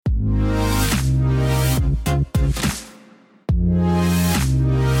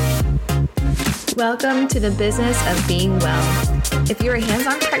Welcome to the business of being well. If you're a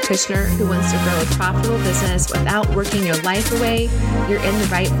hands-on practitioner who wants to grow a profitable business without working your life away, you're in the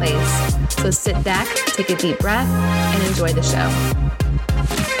right place. So sit back, take a deep breath, and enjoy the show.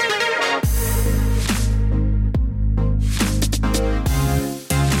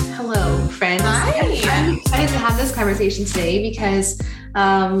 Hello, friends. Hi. I'm excited to have this conversation today because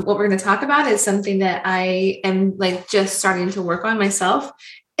what we're going to talk about is something that I am just starting to work on myself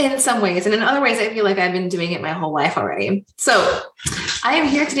in some ways. And in other ways, I feel like I've been doing it my whole life already. So I am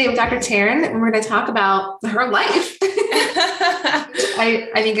here today with Dr. Taryn, and we're going to talk about her life. I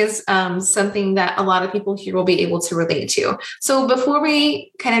think is something that a lot of people here will be able to relate to. So before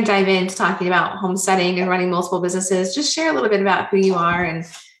we kind of dive into talking about homesteading and running multiple businesses, just share a little bit about who you are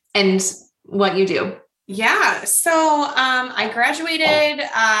and what you do. Yeah. So I graduated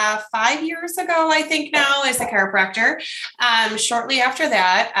 5 years ago, I think now, as a chiropractor. Shortly after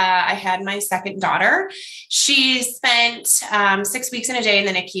that, I had my second daughter. She spent 6 weeks in a day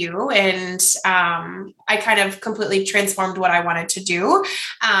in the NICU, and I kind of completely transformed what I wanted to do,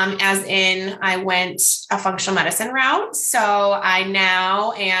 as in I went a functional medicine route. So I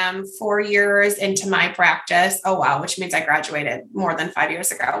now am 4 years into my practice. Oh, wow. Which means I graduated more than 5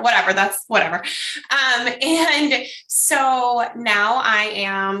 years ago. Whatever. And so now I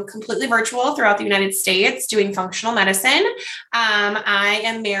am completely virtual throughout the United States doing functional medicine. I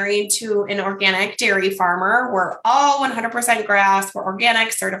am married to an organic dairy farmer. We're all 100% grass. We're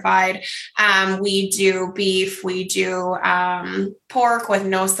organic certified. We do beef. We do pork with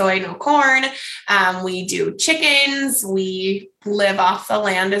no soy, no corn. We do chickens. We live off the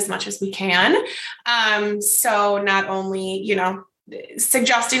land as much as we can. So not only,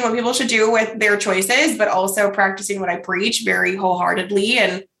 suggesting what people should do with their choices, but also practicing what I preach very wholeheartedly.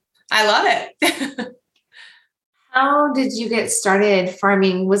 And I love it. How did you get started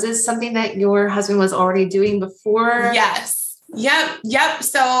farming? Was this something that your husband was already doing before? Yes. Yep.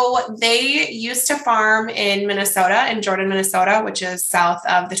 So they used to farm in Minnesota, in Jordan, Minnesota, which is south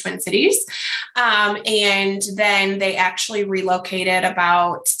of the Twin Cities. And then they actually relocated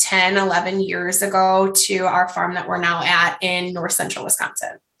about 10, 11 years ago to our farm that we're now at in north central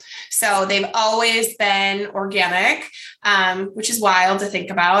Wisconsin. So they've always been organic, which is wild to think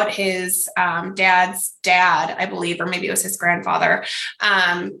about. His dad's dad, I believe, or maybe it was his grandfather,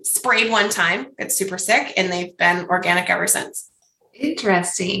 sprayed one time, got super sick, and they've been organic ever since.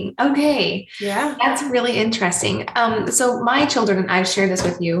 Interesting. Okay. Yeah. That's really interesting. So my children, and I've shared this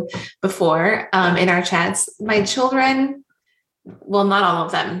with you before in our chats, my children, well, not all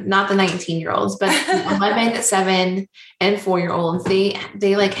of them, not the 19-year-olds, but 11, 7, and 4-year-olds, they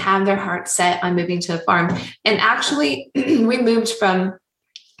have their heart set on moving to a farm. And actually we moved from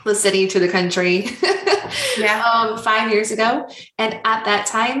the city to the country 5 years ago. And at that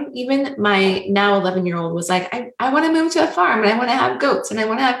time, even my now 11-year-old was like, I want to move to a farm, and I want to have goats, and I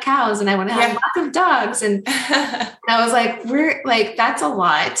want to have cows, and I want to have lots of dogs. And I was like, that's a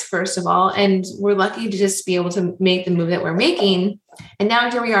lot, first of all. And we're lucky to just be able to make the move that we're making. And now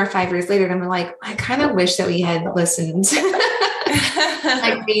here we are 5 years later. And I'm like, I kind of wish that we had listened,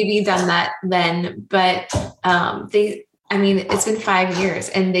 maybe done that then. But it's been 5 years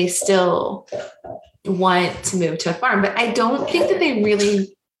and they still want to move to a farm, but I don't think that they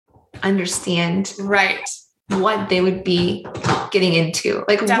really understand what they would be getting into,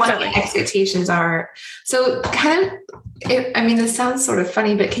 what the expectations are. So this sounds sort of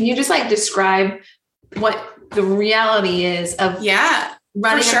funny, but can you just describe what the reality is of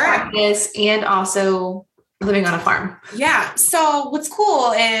running a practice and also living on a farm? Yeah. So what's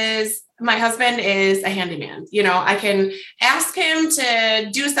cool is my husband is a handyman. I can ask him to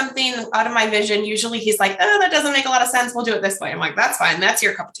do something out of my vision. Usually he's like, oh, that doesn't make a lot of sense. We'll do it this way. I'm like, that's fine. That's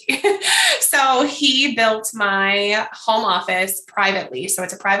your cup of tea. So he built my home office privately. So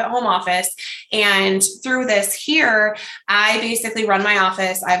it's a private home office. And through this here, I basically run my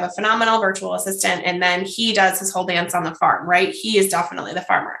office. I have a phenomenal virtual assistant, and then he does his whole dance on the farm, right? He is definitely the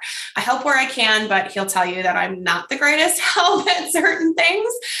farmer. I help where I can, but he'll tell you that I'm not the greatest help at certain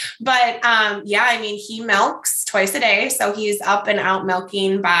things. But he milks twice a day. So he's up and out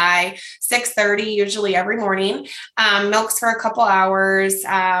milking by 6:30, usually every morning, milks for a couple hours,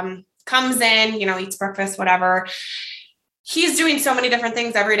 comes in, eats breakfast, whatever. He's doing so many different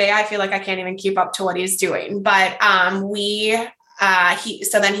things every day. I feel like I can't even keep up to what he's doing, but,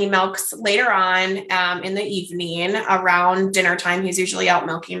 then he milks later on in the evening around dinner time. He's usually out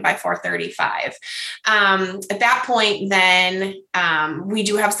milking by 4:35. At that point, then we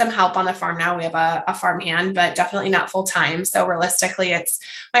do have some help on the farm now. We have a farm hand, but definitely not full time. So realistically, it's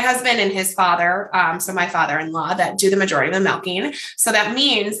my husband and his father, so my father-in-law, that do the majority of the milking. So that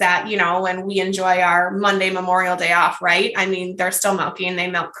means that, when we enjoy our Monday Memorial Day off, right? I mean, they're still milking. They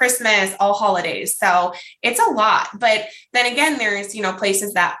milk Christmas, all holidays. So it's a lot. But then again, there's,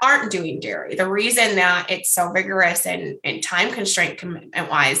 places that aren't doing dairy. The reason that it's so rigorous and time constraint commitment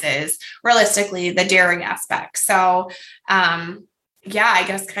wise is realistically the dairy aspect. So, I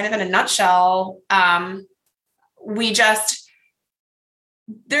guess kind of in a nutshell,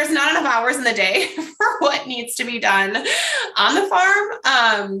 there's not enough hours in the day for what needs to be done on the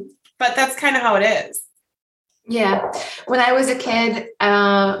farm. But that's kind of how it is. Yeah. When I was a kid,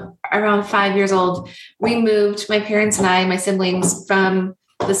 around 5 years old, we moved, my parents and I, my siblings, from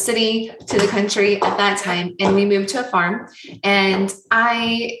the city to the country at that time. And we moved to a farm. And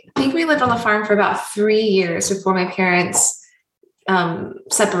I think we lived on the farm for about 3 years before my parents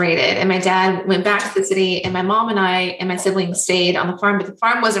separated. And my dad went back to the city, and my mom and I and my siblings stayed on the farm. But the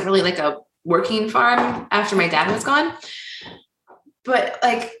farm wasn't really like a working farm after my dad was gone. But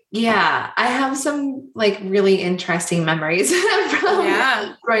I have some really interesting memories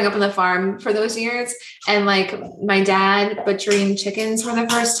from growing up on the farm for those years. And my dad butchering chickens for the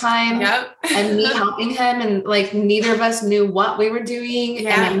first time and me helping him. And neither of us knew what we were doing.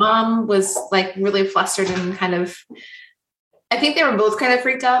 Yeah. And my mom was really flustered and I think they were both kind of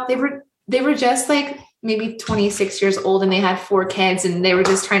freaked out. They were just maybe 26 years old, and they had 4 kids, and they were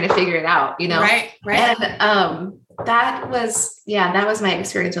just trying to figure it out, Right. And, that was my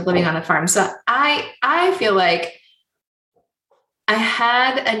experience of living on the farm. So I feel like I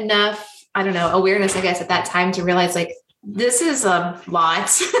had enough, awareness, I guess, at that time to realize this is a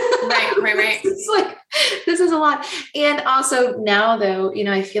lot. Right. This is a lot. And also now though,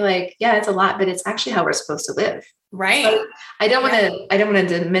 I feel it's a lot, but it's actually how we're supposed to live. Right. So I don't want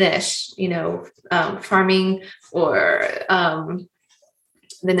to diminish, farming or the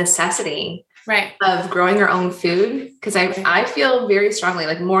necessity of growing our own food. Cause I feel very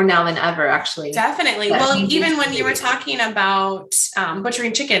strongly, more now than ever, actually. Definitely. Well, even when you were talking about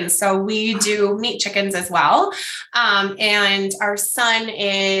butchering chickens, so we do meat chickens as well. And our son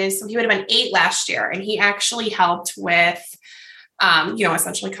he would have been 8 last year, and he actually helped with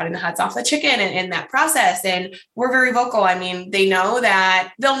essentially cutting the heads off the chicken in that process. And we're very vocal. I mean, they know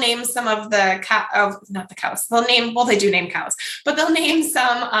that they'll name some of the not the cows. They do name cows, but they'll name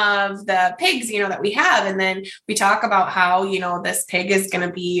some of the pigs, that we have. And then we talk about how, this pig is going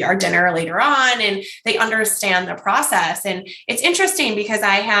to be our dinner later on, and they understand the process. And it's interesting because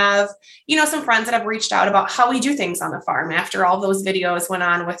I have, some friends that have reached out about how we do things on the farm after all those videos went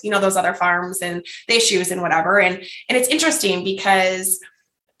on with, those other farms and the issues and whatever. And it's interesting because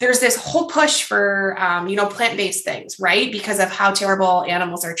there's this whole push for, plant-based things, right? Because of how terrible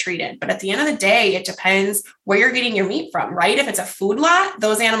animals are treated. But at the end of the day, it depends where you're getting your meat from, right? If it's a food lot,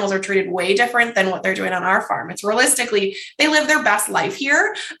 those animals are treated way different than what they're doing on our farm. It's realistically, they live their best life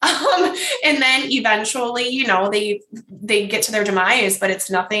here. And then eventually, they get to their demise, but it's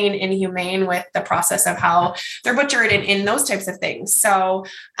nothing inhumane with the process of how they're butchered and those types of things. So,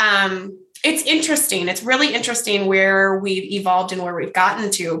 it's interesting. It's really interesting where we've evolved and where we've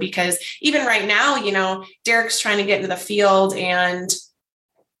gotten to, because even right now, Derek's trying to get into the field and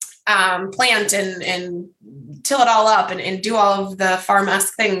plant and till it all up and do all of the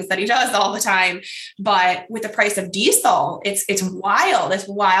farm-esque things that he does all the time. But with the price of diesel, it's wild. It's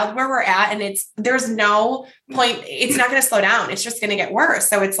wild where we're at. And there's no point. It's not going to slow down. It's just going to get worse.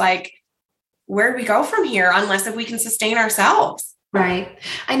 So it's where do we go from here unless if we can sustain ourselves? Right.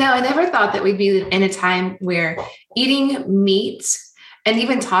 I know. I never thought that we'd be in a time where eating meat and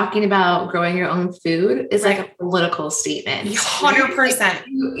even talking about growing your own food is a political statement.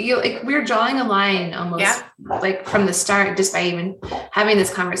 100%. We're drawing a line almost from the start, just by even having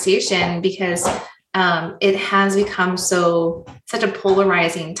this conversation, because it has become such a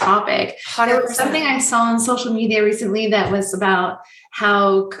polarizing topic. 100%. There was something I saw on social media recently that was about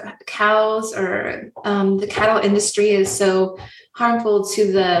how cows or the cattle industry is so harmful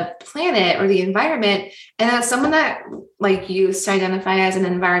to the planet or the environment. And as someone that used to identify as an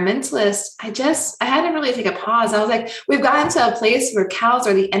environmentalist, I had to really take a pause. I was like, we've gotten to a place where cows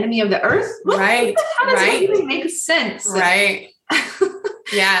are the enemy of the earth. Right. How does that even make sense? Right.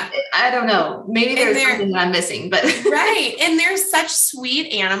 Yeah. I don't know. Maybe there's something that I'm missing, but right. And they're such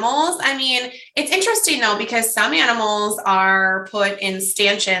sweet animals. I mean, it's interesting though, because some animals are put in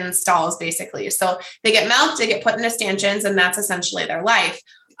stanchion stalls, basically. So they get milked, they get put into stanchions, and that's essentially their life.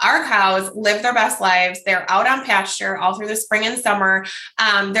 Our cows live their best lives. They're out on pasture all through the spring and summer.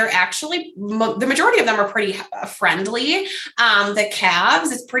 They're actually, the majority of them are pretty friendly. The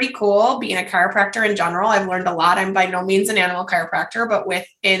calves, it's pretty cool being a chiropractor in general. I've learned a lot. I'm by no means an animal chiropractor, but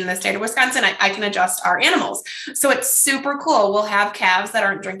within the state of Wisconsin, I can adjust our animals. So it's super cool. We'll have calves that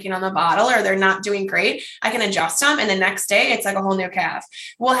aren't drinking on the bottle or they're not doing great. I can adjust them. And the next day it's like a whole new calf.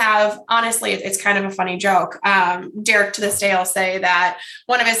 We'll have, honestly, it's kind of a funny joke. Derek to this day will say that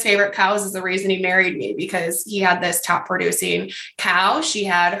one of his favorite cows is the reason he married me, because he had this top producing cow. She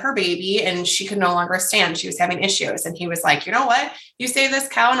had her baby and she could no longer stand. She was having issues. And he was like, you know what? You save this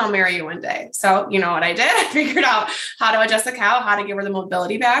cow and I'll marry you one day. So you know what I did? I figured out how to adjust the cow, how to give her the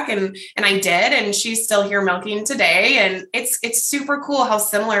mobility back. And I did. And she's still here milking today. And it's super cool how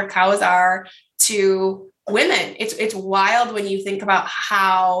similar cows are to women. It's wild when you think about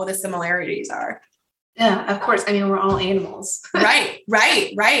how the similarities are. Yeah, of course. I mean, we're all animals. Right.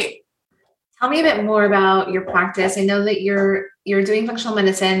 Tell me a bit more about your practice. I know that you're doing functional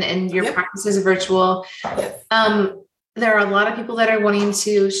medicine and your practice is virtual. There are a lot of people that are wanting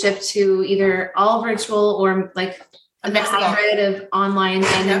to shift to either all virtual or like a hybrid of online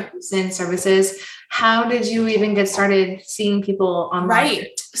and in-person services. How did you even get started seeing people online?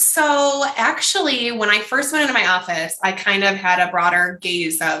 Right. So actually, when I first went into my office, I kind of had a broader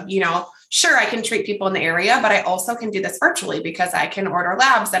gaze of, sure, I can treat people in the area, but I also can do this virtually because I can order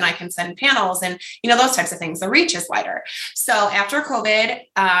labs and I can send panels and, those types of things. The reach is wider. So after COVID,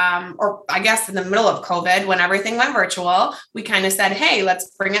 or I guess in the middle of COVID, when everything went virtual, we kind of said, hey, let's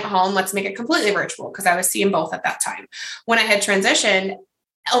bring it home. Let's make it completely virtual, because I was seeing both at that time. When I had transitioned,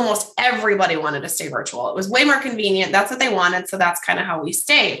 almost everybody wanted to stay virtual. It was way more convenient. That's what they wanted. So that's kind of how we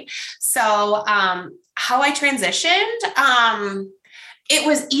stayed. So how I transitioned, it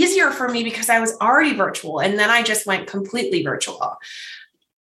was easier for me because I was already virtual. And then I just went completely virtual.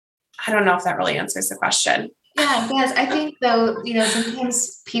 I don't know if that really answers the question. Yeah, it does. I think though,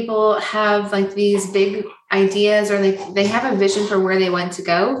 sometimes people have like these big ideas or they have a vision for where they want to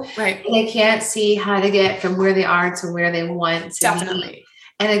go. Right. And they can't see how to get from where they are to where they want to Definitely. be.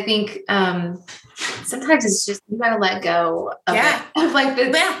 And I think sometimes it's just, you got to let go of it. Of like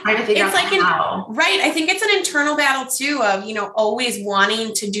trying to figure out how. Right. I think it's an internal battle too of, always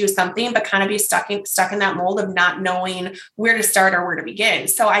wanting to do something, but kind of be stuck in that mold of not knowing where to start or where to begin.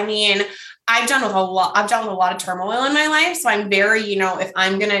 So, I mean, I've dealt with a lot of turmoil in my life. So I'm very, if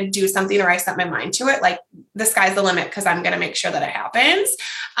I'm going to do something or I set my mind to it, like the sky's the limit, because I'm going to make sure that it happens.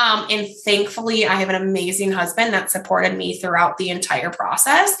 And thankfully I have an amazing husband that supported me throughout the entire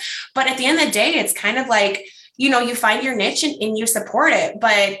process. But at the end of the day, it's kind of like, you find your niche and you support it.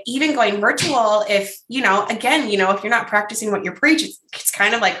 But even going virtual, if, again, if you're not practicing what you preach, it's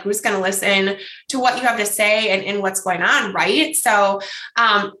kind of like, who's going to listen to what you have to say and what's going on. Right. So,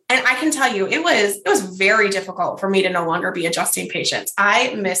 and I can tell you, it was very difficult for me to no longer be adjusting patients.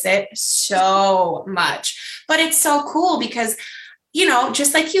 I miss it so much, but it's so cool because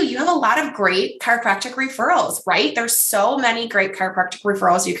just like you have a lot of great chiropractic referrals, right? There's so many great chiropractic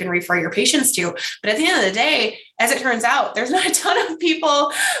referrals you can refer your patients to. But at the end of the day, as it turns out, there's not a ton of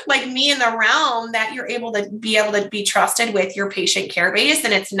people like me in the realm that you're able to be trusted with your patient care base.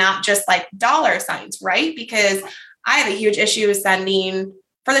 And it's not just like dollar signs, right? Because I have a huge issue sending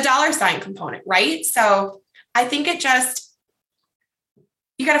for the dollar sign component, right? So I think you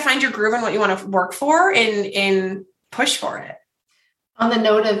got to find your groove and what you want to work for and push for it. On the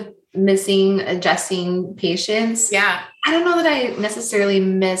note of adjusting patients. Yeah. I don't know that I necessarily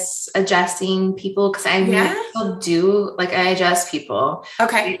miss adjusting people because I still do, like I adjust people.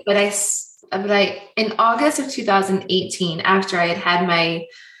 Okay. But I, in August of 2018, after I had my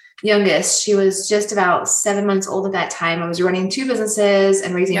youngest, she was just about 7 months old at that time. I was running 2 businesses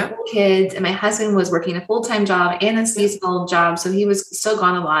and raising 4 kids. And my husband was working a full-time job and a seasonal job. So he was still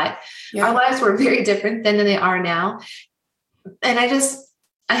gone a lot. Yeah. Our lives were very different then than they are now. And I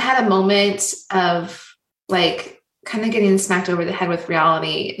had a moment of like kind of getting smacked over the head with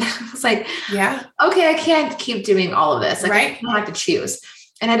reality. I was like, okay, I can't keep doing all of this. Like, right. I have to choose.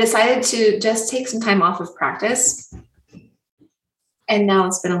 And I decided to just take some time off of practice. And now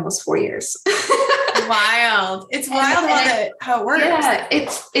it's been almost 4 years. Wild. It's wild how it works. Yeah,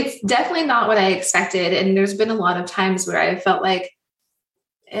 it's definitely not what I expected. And there's been a lot of times where I felt like,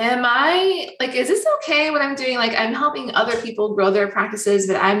 is this okay what I'm doing? Like I'm helping other people grow their practices,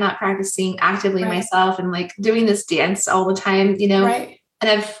 but I'm not practicing actively myself and like doing this dance all the time, Right. And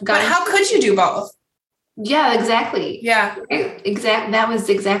I've got. But how could you do both? Yeah, exactly. Yeah. Exactly. That was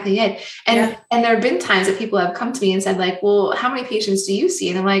exactly it. And and there have been times that people have come to me and said like, well, how many patients do you see?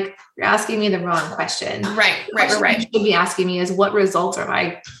 And I'm like, you're asking me the wrong question. Right. You should be asking me is what results are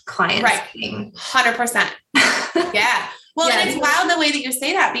my clients seeing? 100%. Yeah. Well, and it's wild the way that you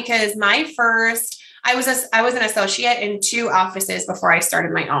say that, because I was an associate in 2 offices before I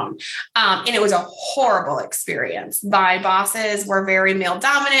started my own. And it was a horrible experience. My bosses were very male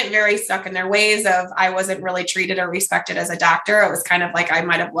dominant, very stuck in their ways of, I wasn't really treated or respected as a doctor. It was kind of like, I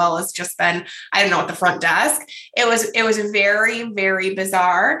might have well as just been, I don't know, at the front desk. It was very, very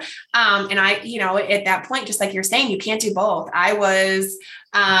bizarre. And I, at that point, just like you're saying, you can't do both. I was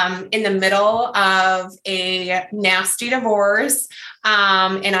in the middle of a nasty divorce.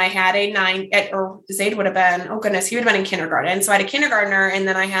 And I had Zaid would have been, oh goodness, he would have been in kindergarten. So I had a kindergartner, and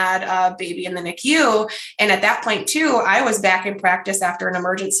then I had a baby in the NICU. And at that point too, I was back in practice after an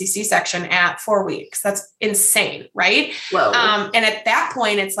emergency C-section at 4 weeks. That's insane. Right. Whoa. And at that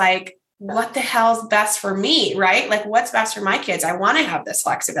point, it's like, what the hell's best for me, right? Like, what's best for my kids? I want to have this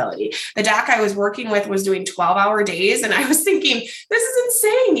flexibility. The doc I was working with was doing 12-hour days. And I was thinking, this is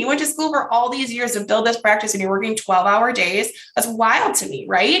insane. You went to school for all these years to build this practice and you're working 12-hour days. That's wild to me,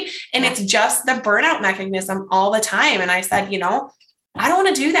 right? And it's just the burnout mechanism all the time. And I said, I don't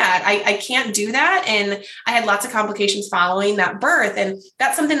want to do that. I can't do that. And I had lots of complications following that birth. And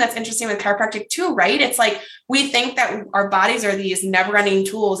that's something that's interesting with chiropractic too, right? It's like, we think that our bodies are these never ending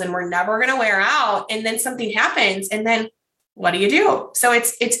tools and we're never going to wear out. And then something happens. And then what do you do? So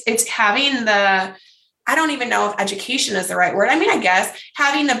it's having I don't even know if education is the right word. I mean, I guess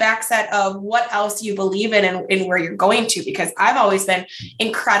having the back set of what else you believe in and where you're going to, because I've always been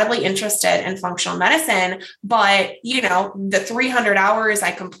incredibly interested in functional medicine, but the 300 hours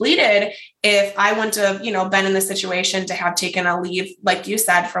I completed, if I wouldn't have, been in the situation to have taken a leave, like you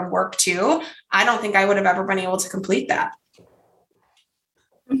said, from work too, I don't think I would have ever been able to complete that.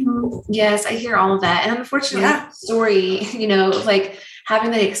 Mm-hmm. Yes, I hear all of that. And unfortunately, the story, like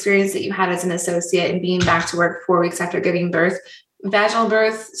having the experience that you had as an associate and being back to work 4 weeks after giving birth, vaginal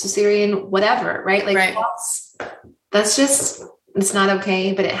birth, cesarean, whatever, right? Like that's just, it's not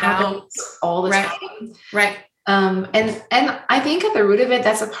okay, but it happens all the time. Right. And I think at the root of it,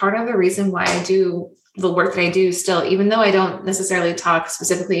 that's a part of the reason why I do the work that I do still, even though I don't necessarily talk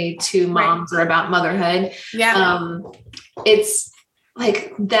specifically to moms or about motherhood. Yeah. It's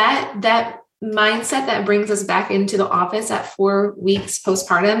like that mindset that brings us back into the office at 4 weeks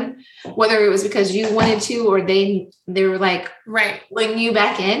postpartum, whether it was because you wanted to, or they were like, bring you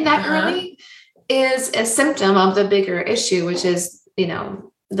back in that early, is a symptom of the bigger issue, which is,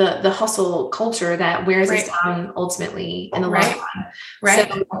 the hustle culture that wears us down ultimately in the long run.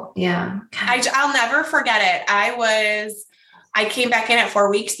 Right. So, yeah. I'll never forget it. I came back in at 4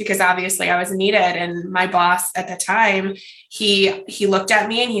 weeks because obviously I was needed. And my boss at the time, he looked at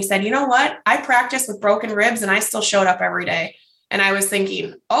me and he said, you know what? I practiced with broken ribs and I still showed up every day. And I was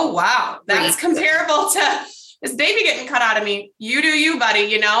thinking, oh, wow, that's comparable to this baby getting cut out of me. You do you,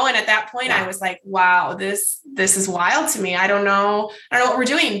 buddy, And at that point I was like, wow, this is wild to me. I don't know what we're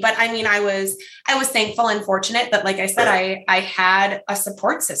doing. But I mean, I was thankful and fortunate that, like I said, I had a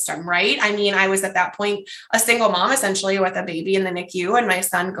support system, right? I mean, I was at that point a single mom, essentially, with a baby in the NICU and my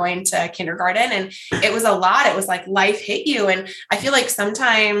son going to kindergarten. And it was a lot. It was like life hit you. And I feel like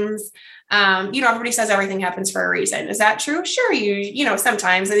sometimes, everybody says everything happens for a reason. Is that true? Sure.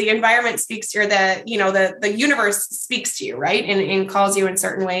 Sometimes the environment speaks to you, the universe speaks to you, right. And calls you in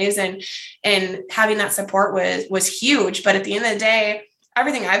certain ways. And having that support was huge. But at the end of the day,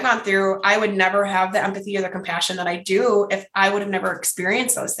 everything I've gone through, I would never have the empathy or the compassion that I do if I would have never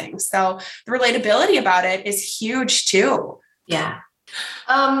experienced those things. So the relatability about it is huge too. Yeah.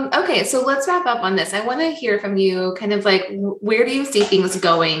 Okay. So let's wrap up on this. I want to hear from you kind of like, where do you see things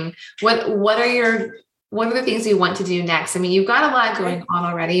going? What are the things you want to do next? I mean, you've got a lot going on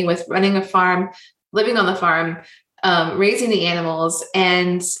already with running a farm, living on the farm, raising the animals,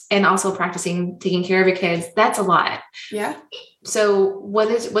 and also practicing taking care of your kids. That's a lot. Yeah. So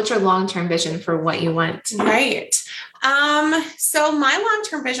what's your long-term vision for what you want? Right. So my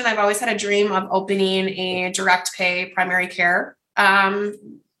long-term vision, I've always had a dream of opening a direct pay primary care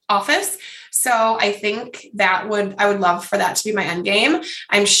office. So I think I would love for that to be my end game.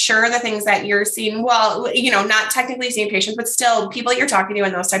 I'm sure the things that you're seeing, not technically seeing patients, but still people that you're talking to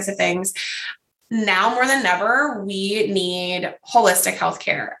and those types of things. Now more than ever, we need holistic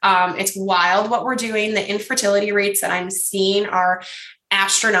healthcare. It's wild what we're doing. The infertility rates that I'm seeing are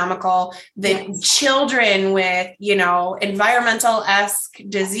astronomical. The children with, environmental-esque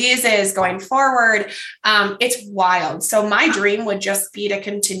diseases going forward, it's wild. So my dream would just be to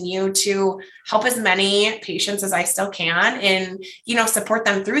continue to help as many patients as I still can and, support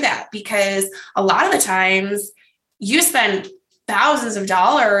them through that, because a lot of the times you spend thousands of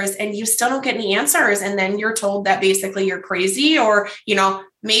dollars and you still don't get any answers. And then you're told that basically you're crazy, or,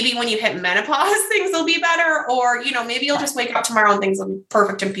 maybe when you hit menopause, things will be better, or, maybe you'll just wake up tomorrow and things will be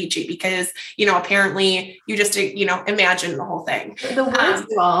perfect and peachy because, apparently you just, imagine the whole thing. The worst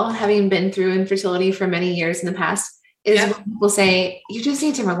of all, having been through infertility for many years in the past, is when people say, you just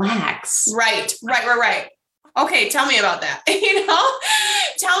need to relax. Right. Okay, tell me about that.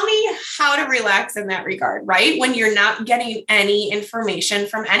 Tell me how to relax in that regard, right? When you're not getting any information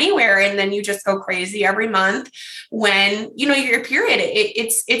from anywhere, and then you just go crazy every month when, your period,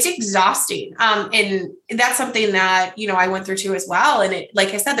 it's exhausting. And that's something that, I went through too as well. And it,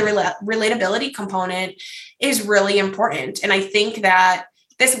 like I said, the relatability component is really important. And I think that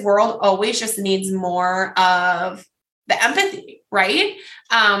this world always just needs more of the empathy, right?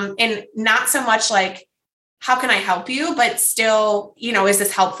 And not so much like, how can I help you? But still, is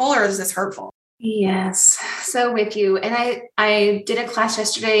this helpful or is this hurtful? Yes. So with you. And I did a class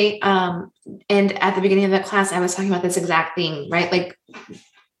yesterday. And at the beginning of that class, I was talking about this exact thing, right? Like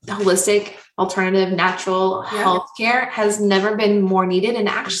holistic, alternative, natural healthcare has never been more needed, and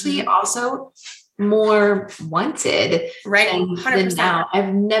actually also more wanted. Right. Than now. I've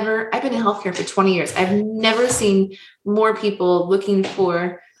been in healthcare for 20 years. I've never seen more people looking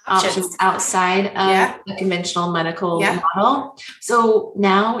for options outside of the conventional medical model. So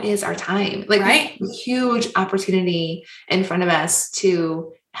now is our time, huge opportunity in front of us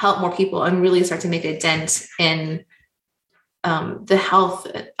to help more people and really start to make a dent in the health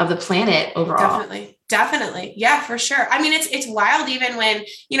of the planet overall. Definitely. Yeah, for sure. I mean, it's wild even when,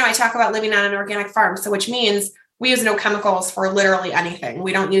 I talk about living on an organic farm. So which means we use no chemicals for literally anything.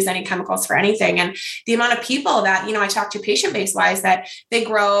 We don't use any chemicals for anything. And the amount of people that, I talk to patient-based wise that they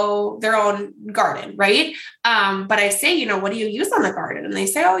grow their own garden, right? But I say, what do you use on the garden? And they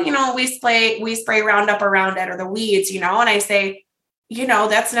say, we spray Roundup around it, or the weeds, and I say,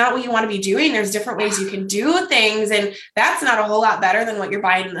 that's not what you want to be doing. There's different ways you can do things. And that's not a whole lot better than what you're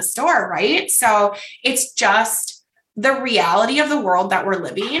buying in the store, right? So it's just the reality of the world that we're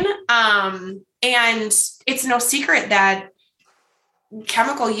living. And it's no secret that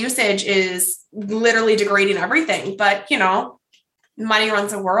chemical usage is literally degrading everything, but money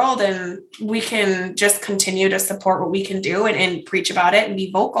runs the world, and we can just continue to support what we can do and preach about it and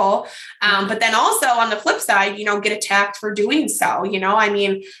be vocal. But then also on the flip side, get attacked for doing so. I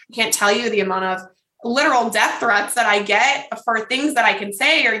mean, I can't tell you the amount of literal death threats that I get for things that I can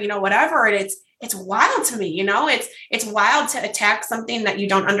say, or, whatever. And it's wild to me, it's wild to attack something that you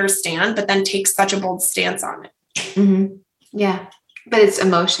don't understand, but then take such a bold stance on it. Mm-hmm. Yeah. But it's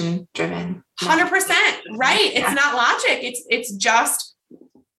emotion driven. 100%. Right. It's not logic. It's just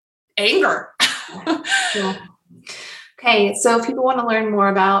anger. Yeah. Okay. So if people want to learn more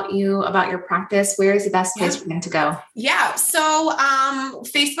about you, about your practice, where is the best place for them to go? Yeah. So,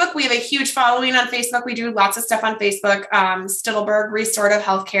 Facebook, we have a huge following on Facebook. We do lots of stuff on Facebook, Stittleburg Restorative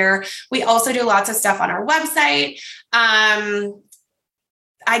Healthcare. We also do lots of stuff on our website.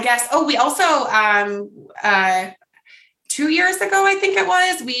 We also, 2 years ago, I think it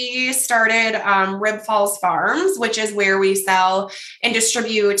was, we started Rib Falls Farms, which is where we sell and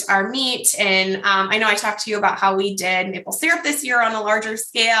distribute our meat. And I know I talked to you about how we did maple syrup this year on a larger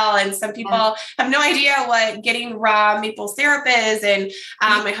scale. And some people have no idea what getting raw maple syrup is. And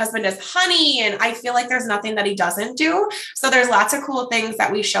my husband does honey, and I feel like there's nothing that he doesn't do. So there's lots of cool things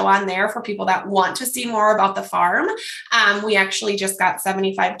that we show on there for people that want to see more about the farm. We actually just got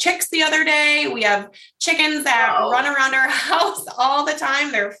 75 chicks the other day. We have chickens that run around our house all the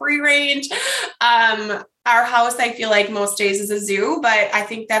time. They're free range. Our house, I feel like most days is a zoo, but I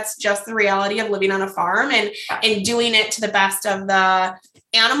think that's just the reality of living on a farm and doing it to the best of the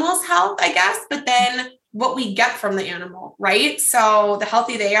animal's health, I guess, but then what we get from the animal, right? So the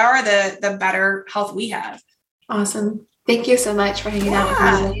healthier they are, the better health we have. Awesome. Thank you so much for hanging out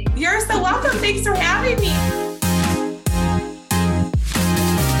with me. You're so welcome. Thanks for having me.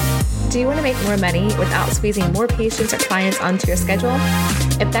 Do you want to make more money without squeezing more patients or clients onto your schedule?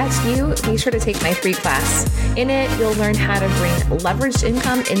 If that's you, be sure to take my free class. In it, you'll learn how to bring leveraged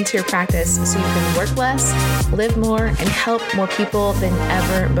income into your practice so you can work less, live more, and help more people than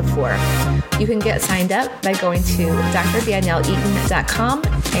ever before. You can get signed up by going to drdanielleeaton.com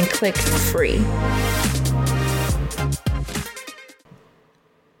and click free.